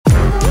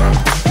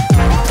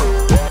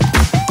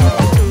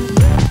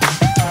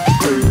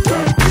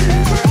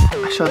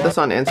showed this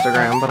on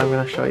Instagram, but I'm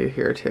going to show you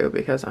here too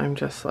because I'm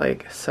just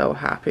like so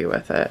happy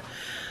with it.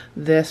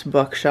 This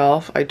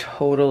bookshelf I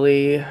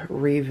totally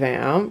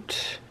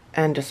revamped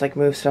and just like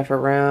moved stuff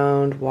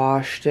around,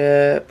 washed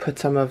it, put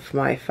some of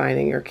my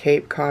Finding Your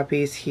Cape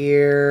copies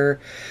here,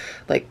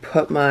 like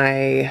put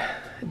my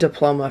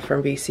diploma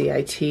from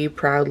BCIT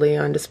proudly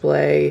on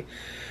display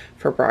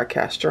for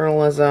broadcast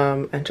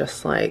journalism, and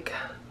just like,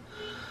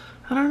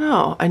 I don't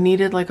know, I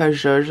needed like a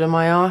zhuzh in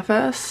my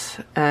office,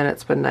 and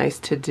it's been nice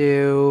to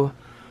do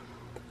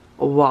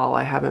while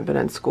I haven't been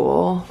in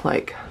school.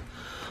 Like,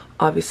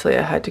 obviously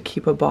I had to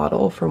keep a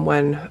bottle from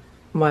when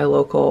my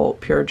local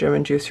Pure Gym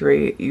and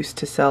Juicery used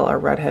to sell a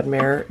Redhead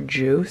Mare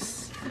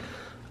juice.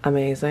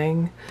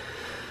 Amazing.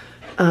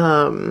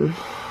 Yeah.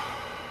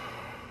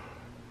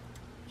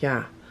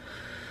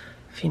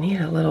 If you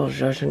need a little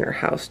zhuzh in your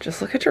house,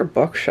 just look at your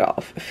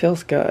bookshelf. It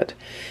feels good.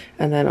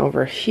 And then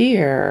over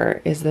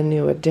here is the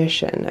new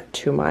addition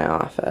to my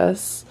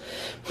office.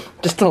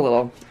 Just a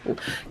little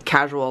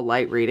casual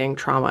light reading,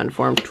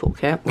 trauma-informed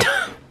toolkit.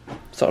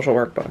 Social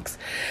workbooks.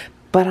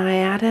 But I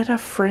added a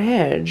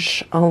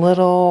fridge, a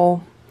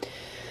little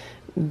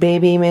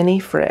baby mini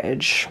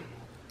fridge.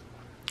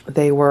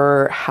 They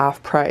were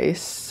half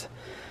price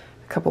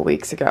a couple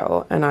weeks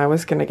ago, and I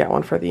was gonna get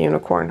one for the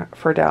unicorn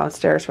for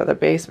downstairs for the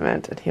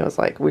basement, and he was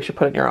like, we should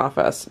put it in your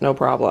office, no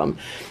problem.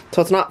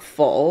 So it's not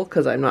full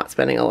because I'm not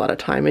spending a lot of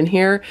time in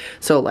here.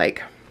 So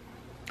like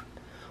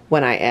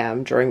when I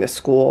am during the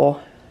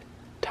school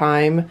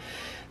time,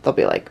 there'll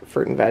be like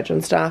fruit and veg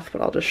and stuff, but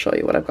I'll just show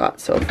you what I've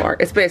got so far.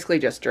 It's basically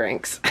just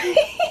drinks.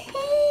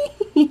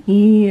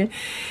 It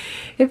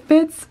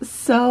fits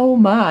so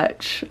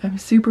much. I'm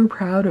super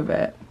proud of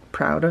it.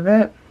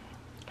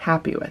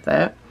 Happy with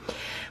it.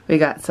 We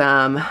got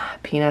some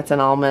peanuts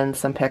and almonds,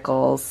 some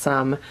pickles,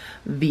 some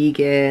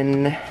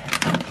vegan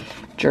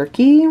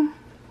jerky.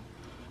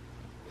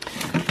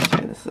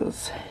 Okay, this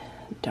is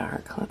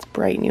dark. Let's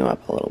brighten you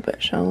up a little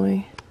bit, shall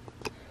we?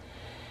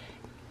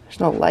 There's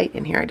no light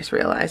in here, I just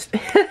realized.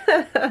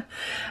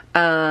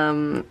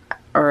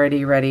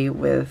 Already ready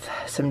with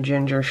some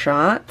ginger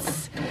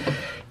shots.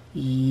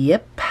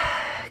 Yep,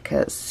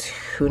 because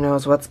who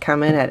knows what's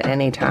coming at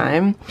any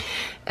time.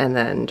 And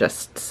then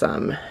just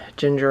some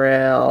ginger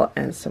ale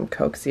and some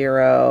Coke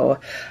Zero,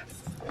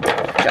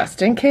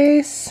 just in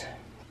case.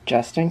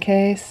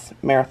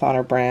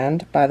 Marathoner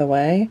brand, by the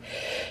way,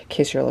 in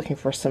case you're looking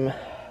for some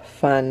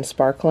fun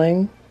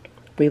sparkling.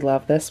 We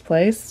love this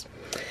place.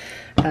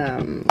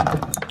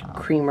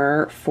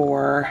 Creamer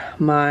for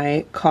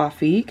my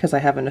coffee because I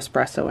have an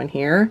espresso in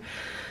here.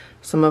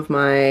 Some of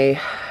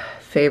my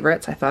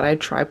favorites, I thought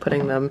I'd try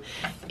putting them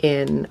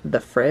in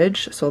the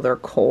fridge so they're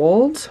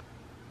cold.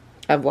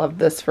 I've loved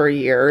this for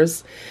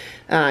years.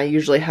 I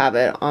usually have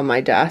it on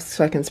my desk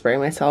so I can spray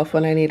myself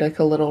when I need like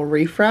a little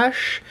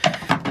refresh.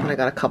 And I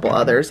got a couple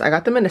others. I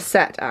got them in a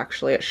set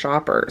actually at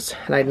Shoppers,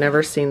 and I'd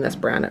never seen this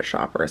brand at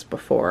Shoppers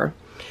before.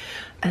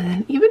 And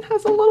then even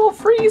has a little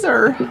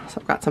freezer.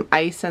 So I've got some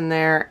ice in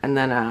there, and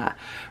then a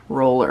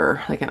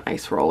roller, like an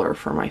ice roller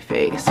for my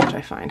face, which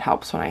I find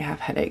helps when I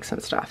have headaches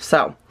and stuff.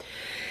 So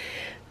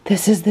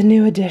this is the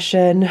new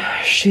addition.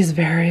 She's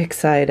very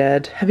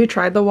excited. Have you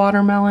tried the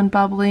watermelon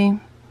bubbly?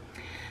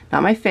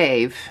 Not my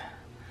fave,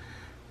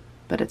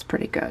 but it's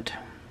pretty good.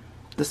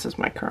 This is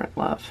my current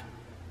love.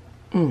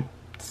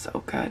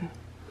 So good.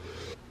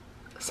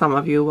 Some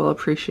of you will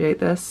appreciate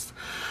this.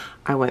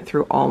 I went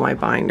through all my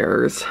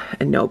binders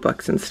and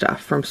notebooks and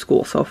stuff from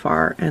school so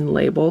far and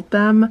labeled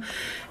them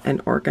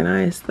and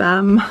organized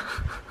them. I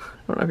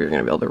don't know if you're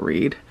gonna be able to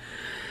read.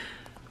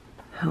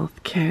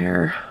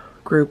 Healthcare,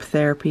 group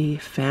therapy,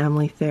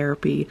 family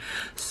therapy,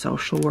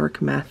 social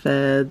work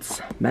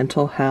methods,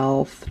 mental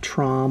health,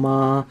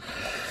 trauma.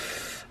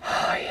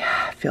 Oh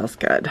yeah, it feels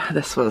good.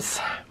 This was,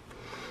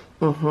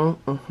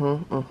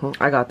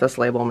 I got this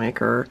label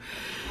maker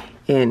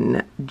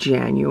in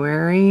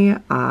January.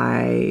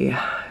 I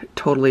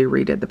totally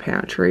redid the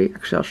pantry.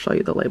 Actually, I'll show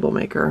you the label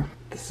maker.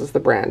 This is the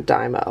brand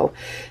Dymo.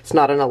 It's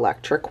not an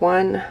electric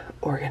one.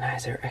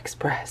 Organizer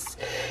Express.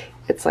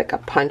 It's like a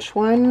punch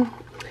one.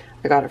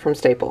 I got it from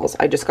Staples.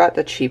 I just got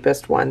the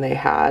cheapest one they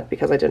had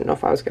because I didn't know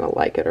if I was gonna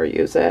like it or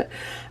use it.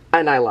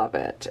 And I love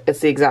it. It's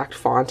the exact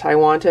font I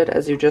wanted,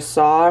 as you just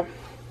saw.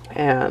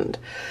 And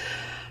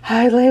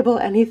I label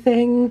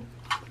anything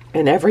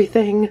and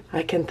everything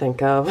I can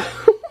think of.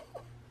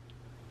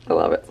 I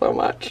love it so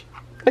much.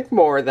 Like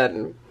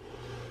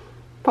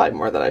probably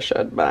more than I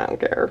should, but I don't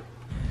care.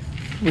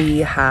 We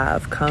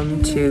have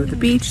come to the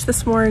beach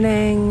this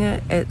morning.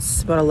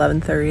 It's about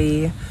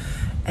 11:30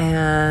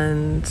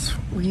 and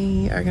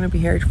we are gonna be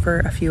here for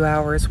a few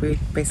hours. We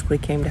basically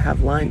came to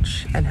have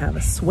lunch and have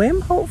a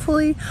swim,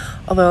 hopefully,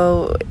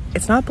 although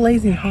it's not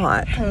blazing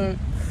hot.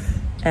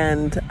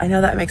 And I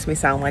know that makes me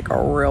sound like a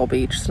real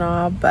beach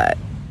snob, but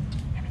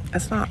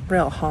it's not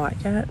real hot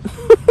yet.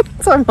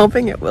 So I'm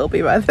hoping it will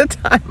be by the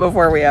time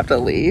before we have to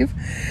leave.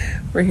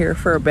 We're here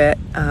for a bit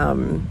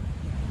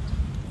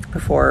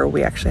before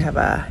we actually have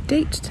a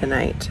date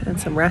tonight and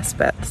some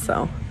respite.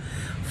 So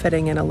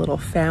fitting in a little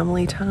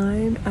family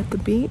time at the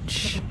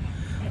beach.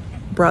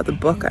 brought the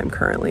book I'm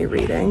currently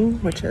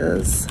reading, which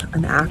is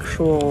an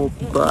actual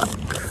book.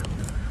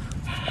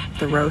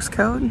 The Rose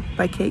Code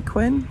by Kate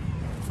Quinn.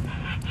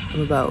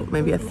 I'm about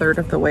maybe a third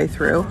of the way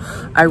through.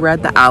 I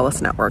read The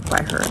Alice Network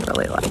by her and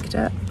really liked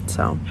it.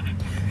 So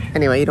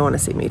anyway, you don't want to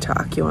see me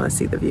talk. You want to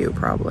see the view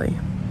probably.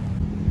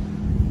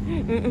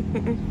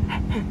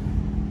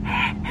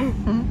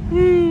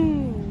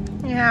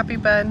 You happy,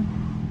 bud?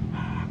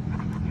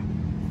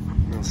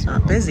 It's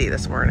not busy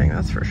this morning,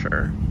 that's for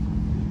sure.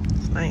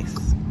 It's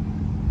nice.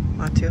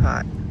 Not too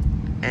hot.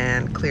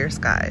 And clear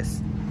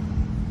skies,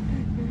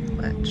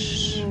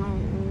 which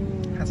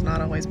has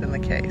not always been the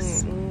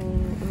case.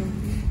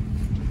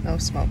 No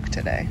smoke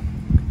today.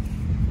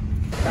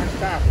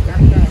 Back.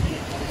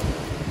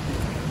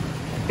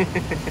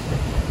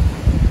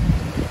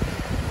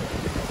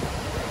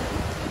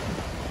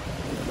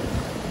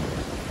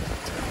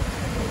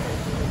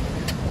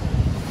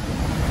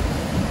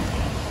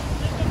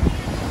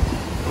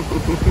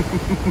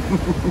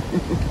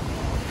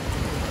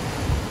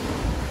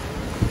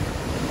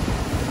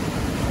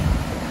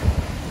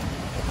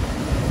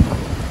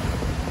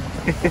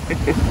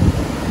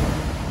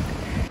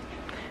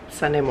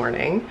 Sunday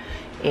morning,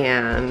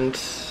 and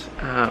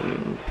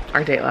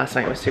our date last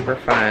night was super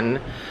fun.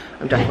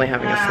 I'm definitely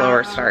having a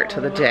slower start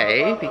to the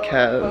day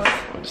because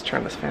I'll just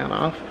turn this fan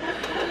off.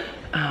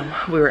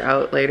 We were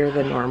out later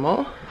than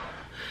normal,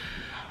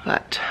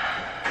 but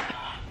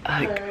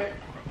like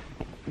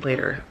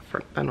later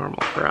than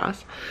normal for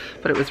us,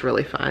 but it was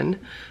really fun.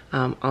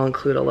 I'll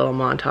include a little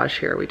montage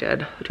here. We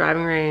did the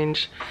driving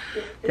range,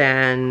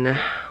 then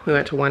we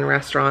went to one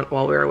restaurant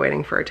while we were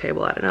waiting for a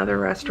table at another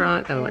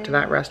restaurant, then we went to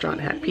that restaurant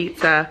and had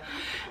pizza.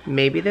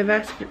 Maybe the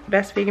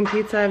best vegan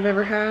pizza I've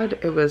ever had.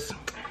 It was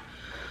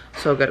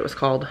so good. It was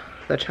called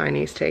the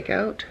Chinese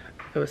Takeout.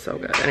 It was so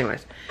good.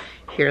 Anyways,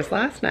 here's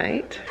last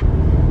night.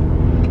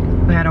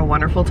 We had a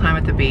wonderful time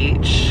at the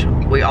beach.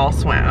 We all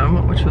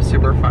swam, which was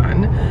super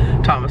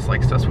fun. Thomas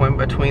likes to swim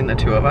between the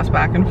two of us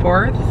back and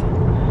forth.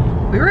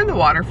 We were in the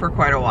water for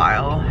quite a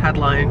while, had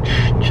lunch,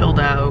 chilled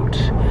out.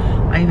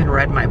 I even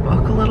read my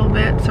book a little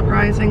bit,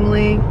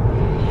 surprisingly.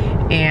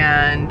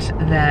 And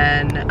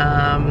then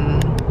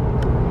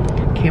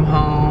came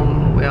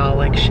home, we all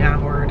like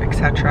showered,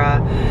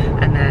 etc.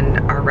 And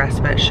then our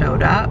respite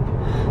showed up.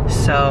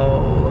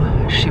 So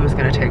she was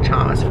gonna take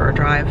Thomas for a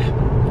drive.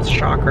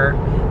 Shocker,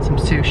 some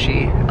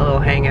sushi, a little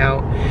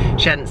hangout.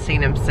 She hadn't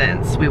seen him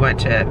since we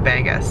went to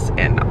Vegas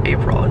in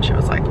April, and she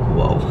was like,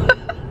 whoa.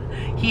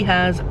 He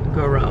has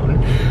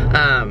grown.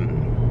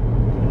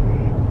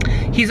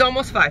 He's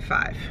almost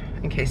 5'5",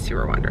 in case you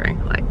were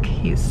wondering. Like,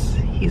 he's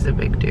a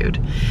big dude.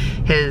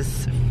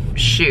 His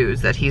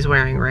shoes that he's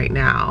wearing right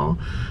now,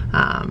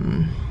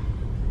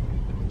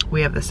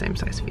 we have the same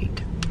size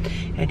feet,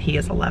 and he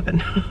is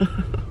 11.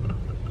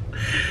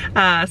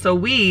 So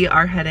we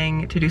are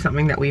heading to do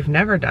something that we've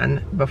never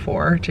done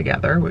before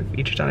together. We've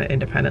each done it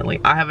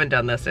independently. I haven't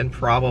done this in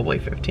probably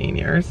 15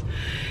 years.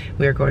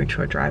 We are going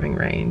to a driving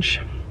range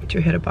to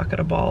hit a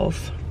bucket of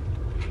balls.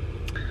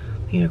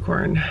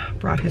 Unicorn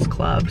brought his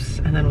clubs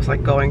and then was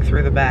like going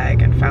through the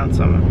bag and found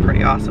some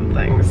pretty awesome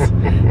things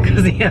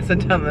because he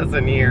hasn't done this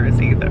in years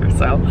either.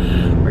 So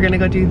we're gonna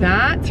go do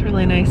that. It's a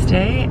really nice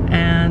day,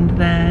 and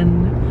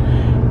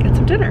then get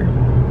some dinner.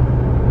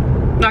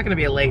 Not gonna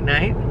be a late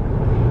night.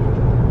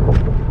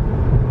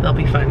 They'll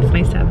be fun. It's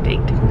nice to have a date.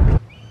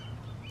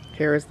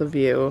 Here is the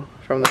view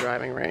from the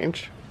driving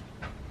range.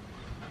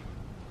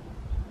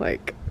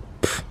 Like,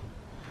 pff.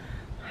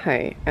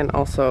 Hey, and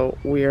also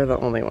we are the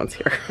only ones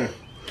here.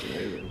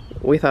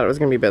 We thought it was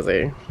gonna be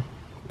busy.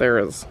 There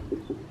is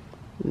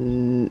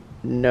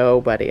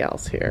nobody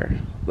else here.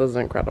 This is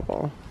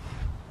incredible.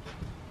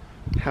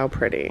 How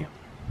pretty.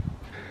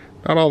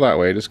 Not all that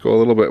way, just go a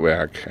little bit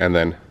back and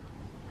then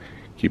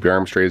keep your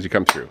arms straight as you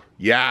come through.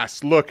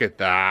 Yes, look at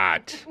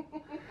that.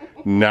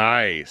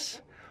 Nice.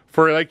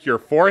 For like your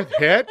fourth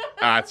hit,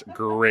 that's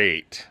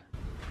great.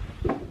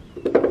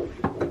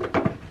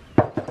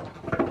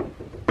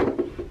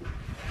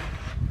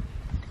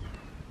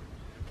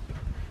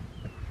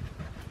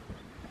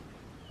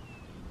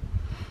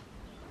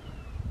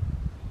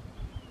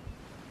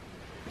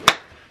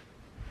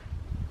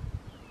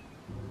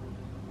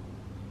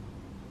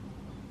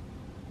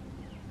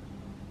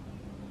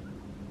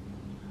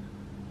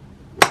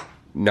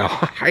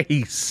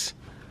 Nice.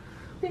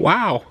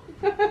 Wow.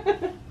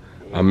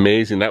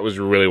 Amazing. That was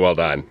really well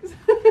done.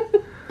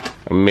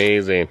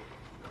 Amazing.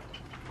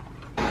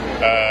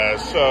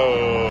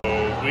 So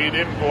we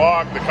didn't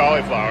vlog the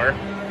cauliflower.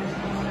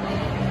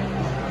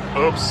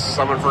 Oops,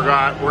 someone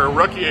forgot. We're a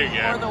rookie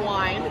again. Or the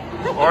wine.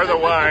 Or the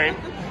wine.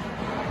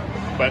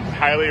 But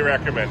highly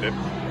recommended.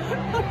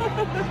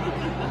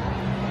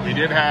 We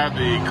did have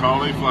the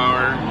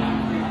cauliflower.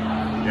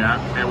 Yeah,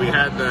 and we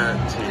had the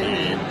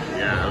tea.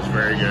 Yeah, it was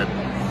very good.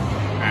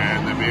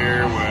 And the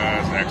beer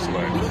was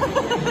excellent.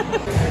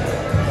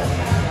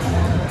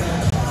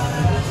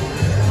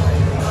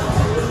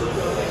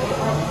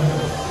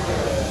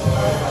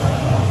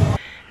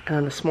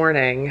 And this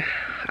morning,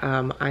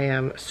 I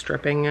am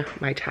stripping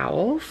my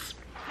towels.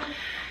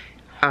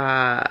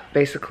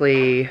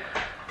 basically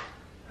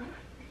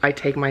I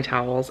take my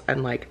towels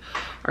and like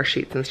our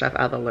sheets and stuff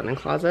out of the linen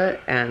closet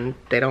and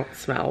they don't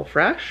smell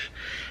fresh.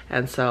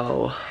 And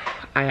so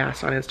I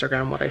asked on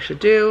Instagram what I should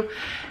do,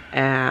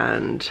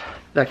 and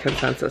the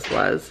consensus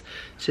was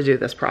to do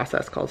this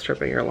process called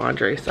stripping your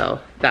laundry. So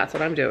that's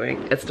what I'm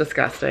doing. It's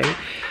disgusting.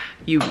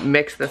 You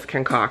mix this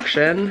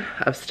concoction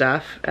of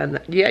stuff and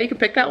yeah, you can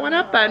pick that one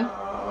up, bud.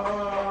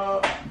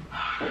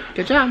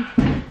 Good job.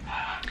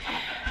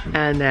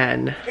 And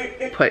then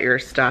put your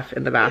stuff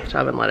in the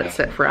bathtub and let it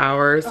sit for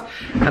hours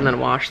and then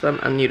wash them,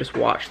 and you just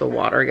watch the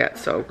water get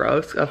so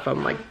gross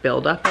from like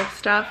buildup of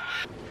stuff.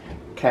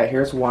 Okay,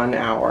 here's 1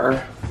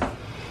 hour.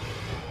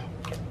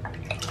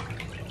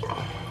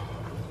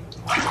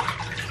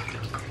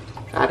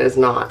 That is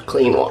not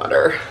clean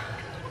water.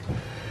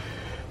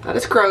 Not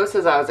as gross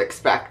as I was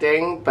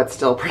expecting, but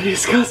still pretty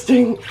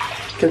disgusting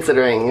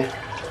considering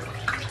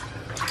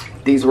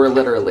these were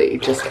literally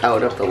just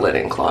out of the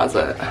linen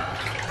closet.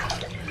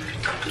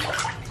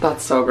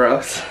 That's so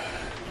gross.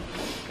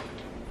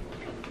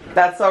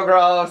 That's so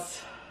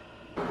gross.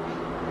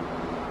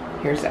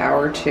 Here's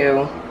hour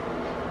 2.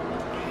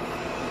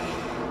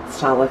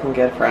 It's not looking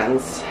good,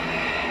 friends.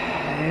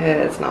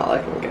 It's not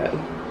looking good.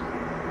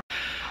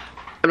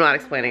 I'm not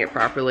explaining it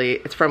properly.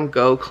 It's from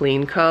Go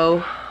Clean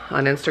Co.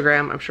 on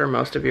Instagram. I'm sure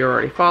most of you are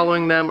already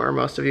following them, or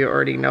most of you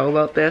already know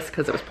about this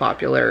because it was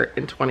popular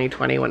in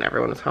 2020 when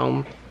everyone was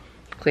home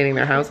cleaning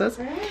their houses.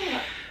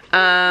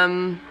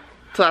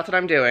 So that's what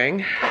I'm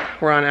doing.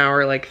 We're on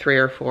hour like 3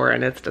 or 4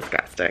 and it's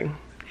disgusting.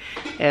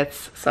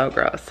 It's so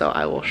gross. So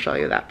I will show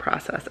you that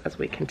process as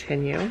we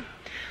continue.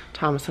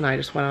 Thomas and I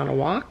just went on a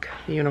walk.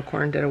 The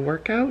unicorn did a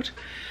workout,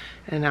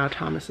 and now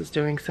Thomas is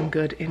doing some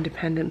good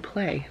independent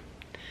play.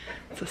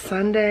 It's a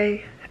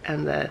Sunday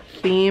and the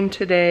theme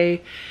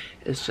today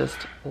is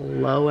just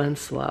low and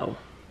slow.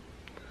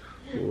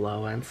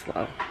 Low and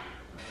slow.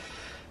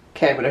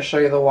 Okay, I'm gonna show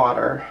you the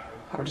water.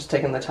 I'm just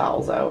taking the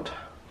towels out.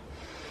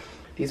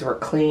 These were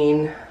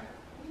clean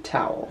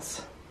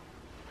towels.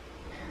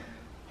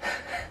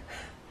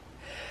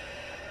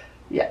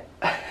 Yeah.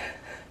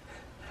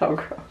 How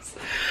gross.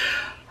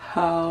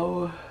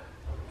 How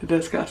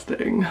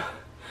disgusting.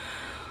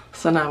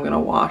 So now I'm gonna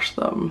wash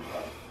them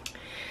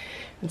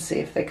and see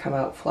if they come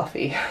out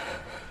fluffy.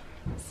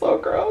 So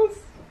gross.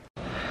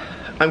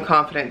 I'm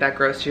confident that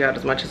grossed you out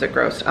as much as it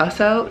grossed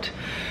us out.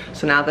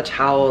 So now the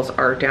towels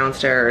are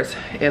downstairs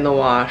in the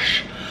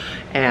wash,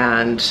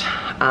 and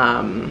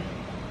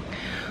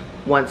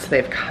once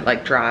they've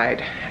like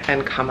dried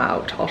and come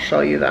out, I'll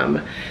show you them,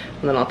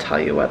 and then I'll tell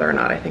you whether or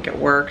not I think it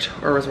worked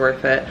or was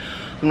worth it.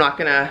 I'm not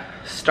gonna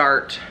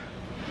start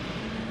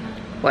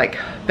like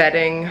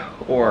bedding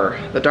or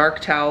the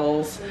dark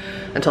towels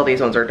until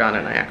these ones are done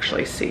and I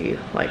actually see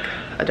like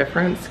a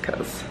difference,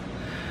 because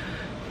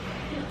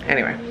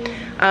anyway,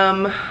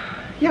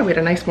 yeah, we had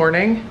a nice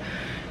morning.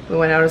 We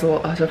went out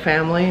as a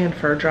family and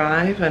for a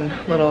drive and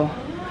a little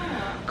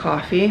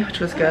coffee, which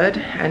was good.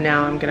 And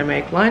now I'm gonna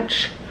make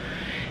lunch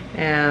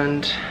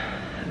and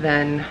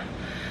then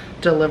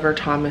deliver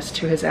Thomas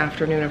to his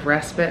afternoon of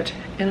respite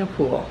in a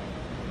pool.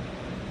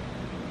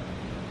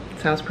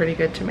 Sounds pretty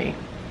good to me.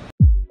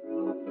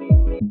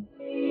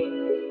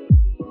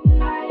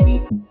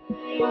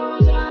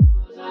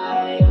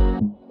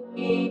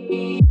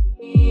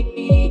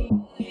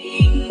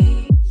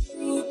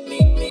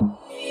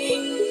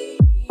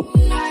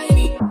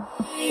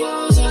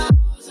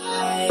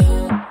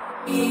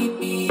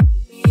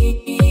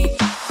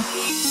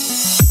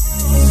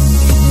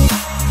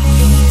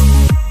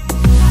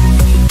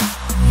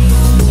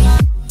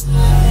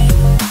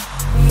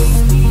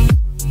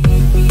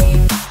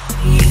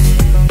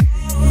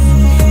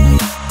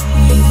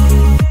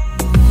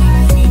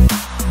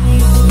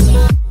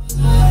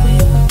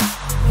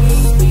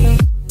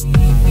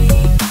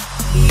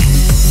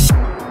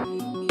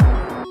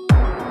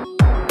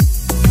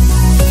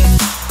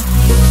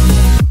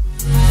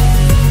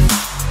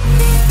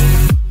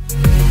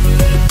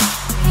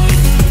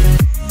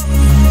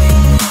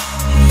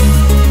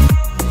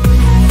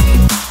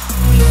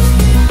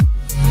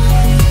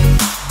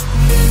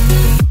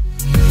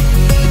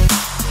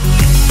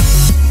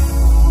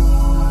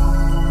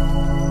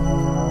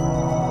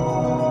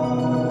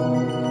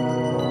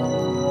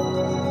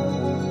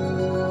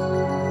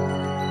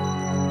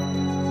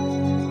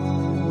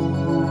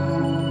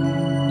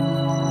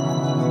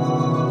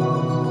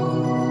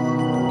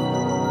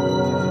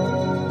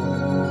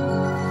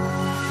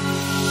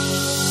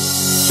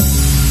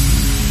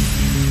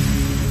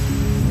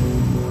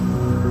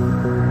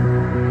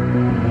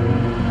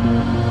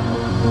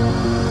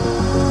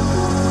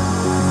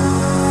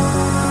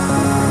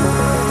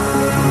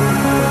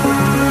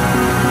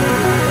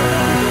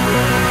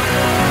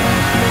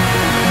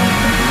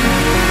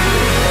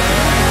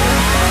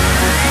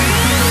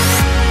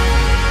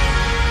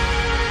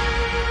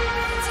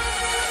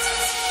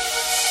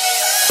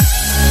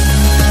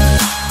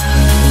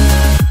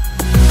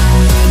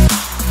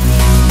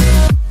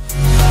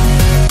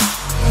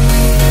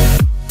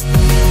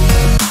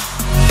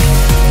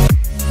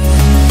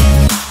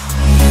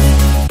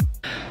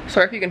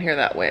 Sorry if you can hear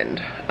that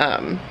wind.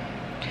 I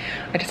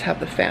just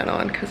have the fan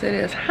on because it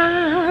is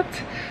hot.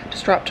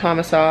 Just dropped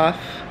Thomas off,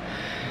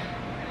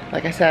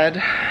 like I said.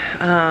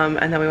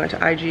 And then we went to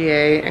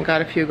IGA and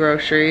got a few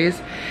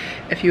groceries.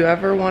 If you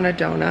ever want a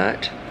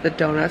donut, the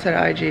donuts at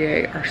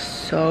IGA are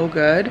so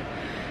good.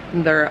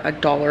 They're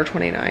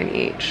 $1.29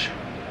 each.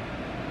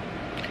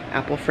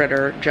 Apple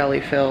fritter, jelly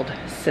filled,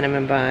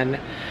 cinnamon bun.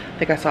 I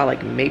think I saw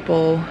like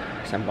maple,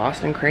 some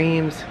Boston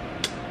creams.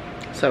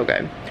 So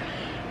good.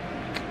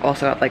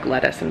 Also got like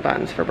lettuce and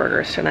buns for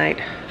burgers tonight.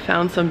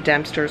 Found some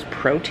Dempster's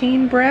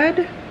protein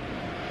bread.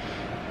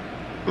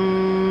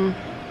 My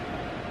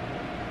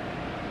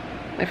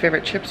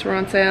favorite chips were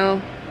on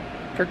sale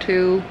for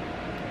two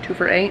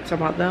for $8, so I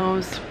bought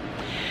those.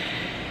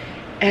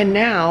 And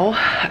now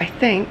I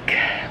think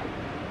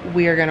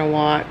we are gonna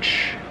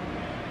watch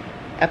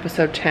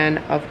episode 10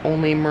 of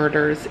Only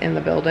Murders in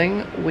the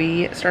Building.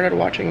 We started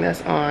watching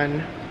this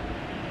on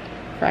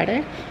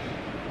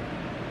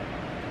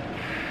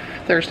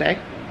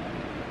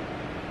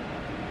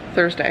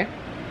Thursday,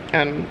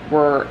 and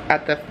we're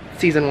at the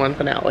season 1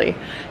 finale.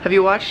 Have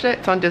you watched it?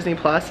 It's on Disney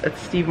Plus.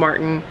 It's Steve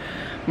Martin,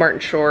 Martin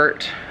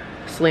Short,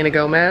 Selena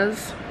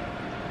Gomez.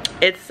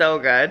 It's so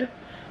good.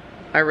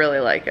 I really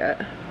like it.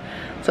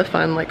 It's a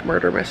fun like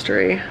murder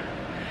mystery.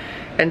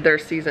 And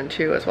there's season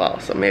 2 as well,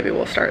 so maybe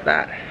we'll start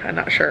that. I'm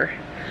not sure.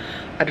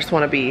 I just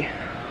want to be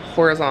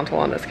horizontal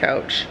on this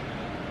couch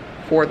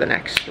for the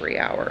next 3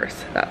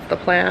 hours. That's the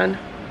plan.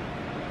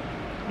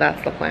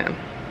 That's the plan.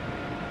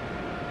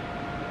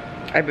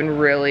 I've been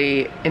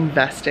really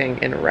investing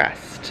in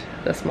rest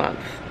this month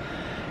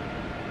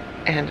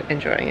and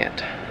enjoying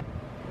it.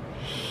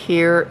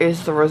 Here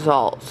is the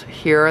result.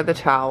 Here are the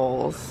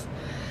towels.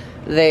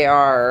 They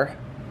are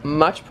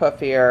much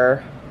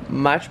puffier,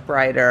 much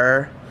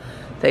brighter.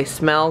 They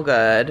smell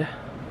good.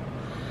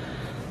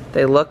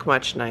 They look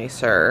much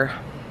nicer.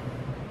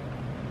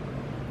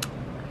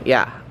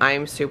 Yeah,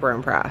 I'm super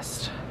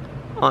impressed.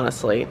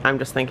 Honestly, I'm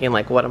just thinking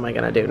like, what am I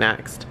gonna do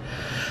next?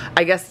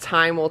 I guess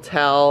time will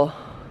tell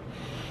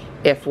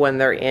if when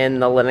they're in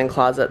the linen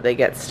closet they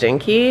get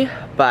stinky,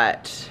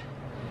 but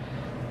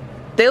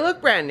they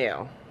look brand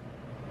new.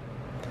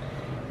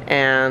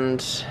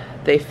 And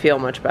they feel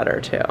much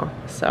better too,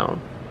 so.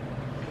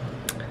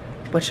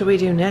 What should we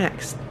do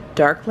next?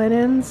 Dark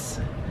linens?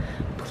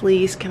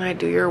 Please, can I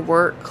do your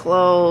work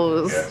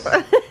clothes? Yes.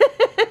 I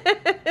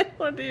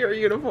want to do your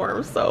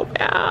uniform so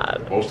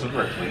bad. Most of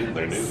them are clean,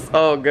 they're new.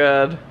 Oh,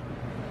 good.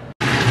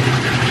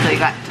 So you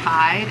got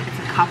Tide. It's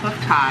a cup of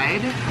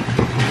Tide.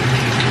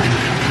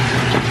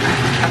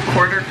 A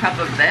 1/4 cup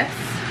of this.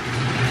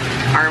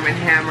 Arm &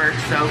 Hammer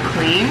So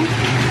Clean.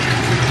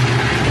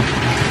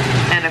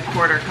 And a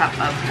 1/4 cup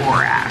of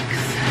borax.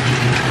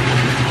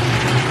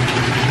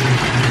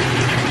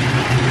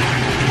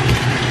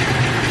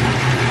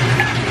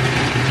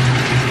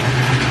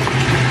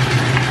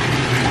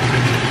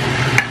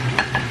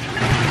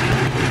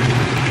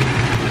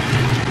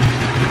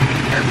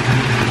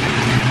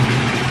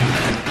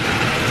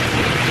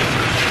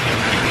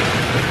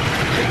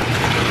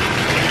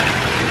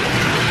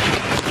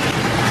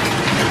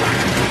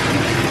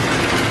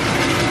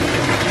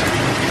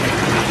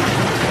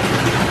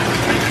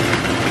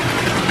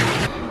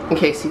 In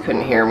case you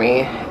couldn't hear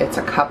me, it's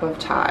a cup of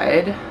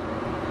Tide,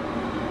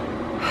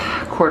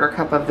 1/4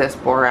 cup of this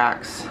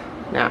borax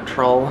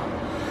natural,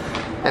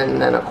 and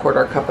then a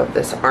 1/4 cup of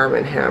this Arm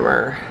 &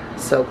 Hammer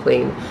So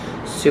Clean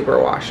super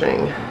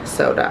washing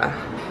soda.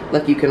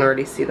 Like you can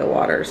already see the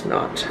water's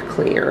not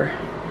clear.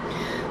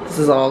 This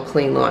is all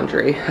clean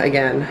laundry,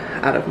 again,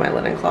 out of my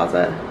linen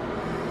closet.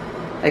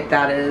 Like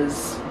that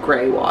is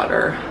gray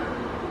water.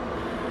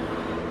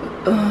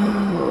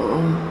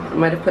 Oh, I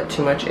might have put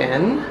too much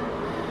in,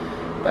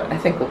 but I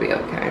think we'll be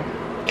okay.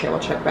 Okay, we'll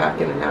check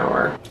back in an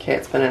hour. Okay,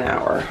 it's been an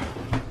hour.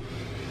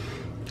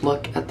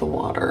 Look at the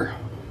water.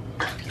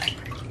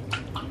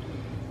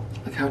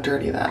 Look how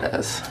dirty that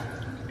is.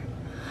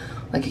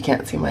 Like you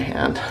can't see my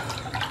hand.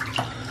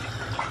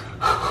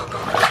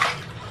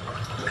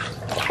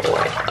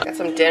 Got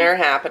some dinner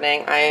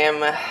happening. I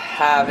am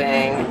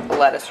having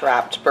lettuce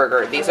wrapped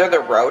burger. These are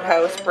the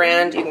Roadhouse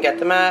brand. You can get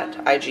them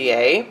at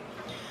IGA.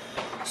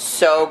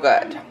 So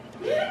good.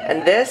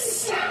 And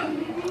this,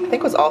 I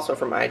think, was also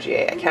from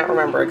IGA. I can't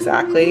remember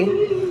exactly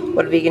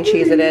what vegan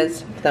cheese it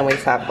is. But then we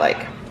just have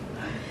like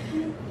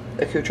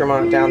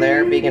accoutrement down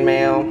there, vegan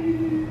mayo,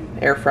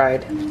 air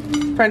fried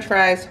French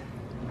fries.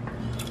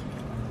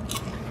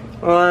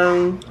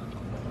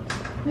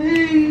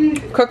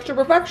 Cooked to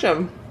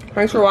perfection.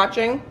 Thanks for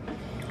watching.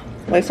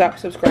 Like,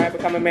 subscribe,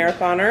 become a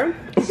marathoner.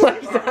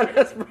 Life's not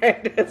a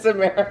sprint, it's a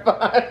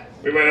marathon.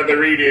 We might have to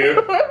redo.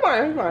 It's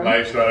fine.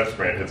 Life's not a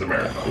sprint, it's a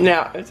marathon.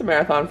 Yeah, it's a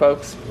marathon,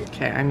 folks.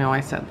 Okay, I know I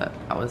said that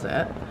was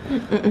it.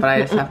 But I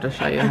just have to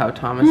show you how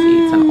Thomas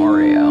eats an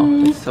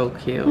Oreo. It's so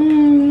cute.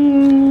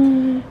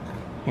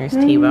 Here's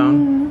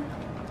T-Bone.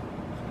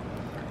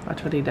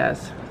 Watch what he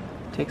does.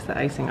 Takes the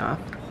icing off,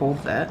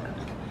 holds it.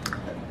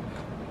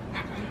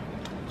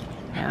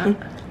 Yeah.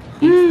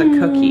 Eats the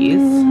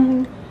cookies.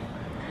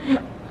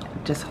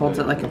 Just holds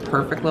it like a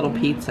perfect little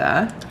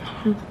pizza.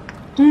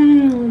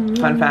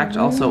 Fun fact,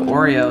 also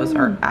Oreos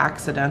are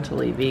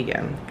accidentally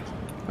vegan.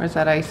 Where's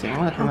that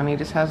icing? Look, and then he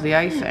just has the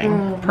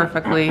icing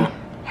perfectly.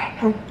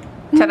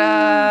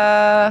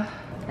 Ta-da!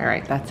 All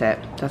right, that's it.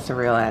 That's the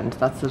real end.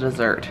 That's the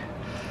dessert.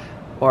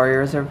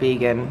 Oreos are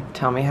vegan.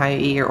 Tell me how you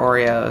eat your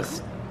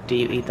Oreos. Do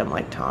you eat them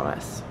like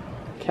Thomas?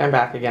 Okay, I'm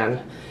back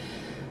again.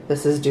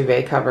 This is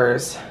duvet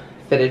covers,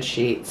 fitted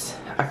sheets,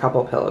 a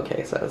couple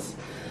pillowcases.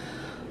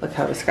 Look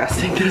how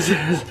disgusting this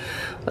is.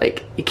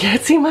 Like, you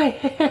can't see my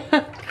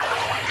hand.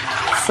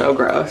 So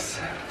gross.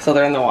 So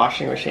they're in the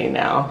washing machine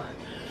now.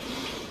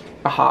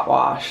 A hot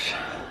wash,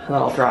 and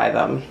then I'll dry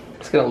them. I'm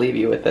just gonna leave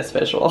you with this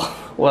visual.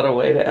 What a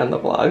way to end the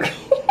vlog.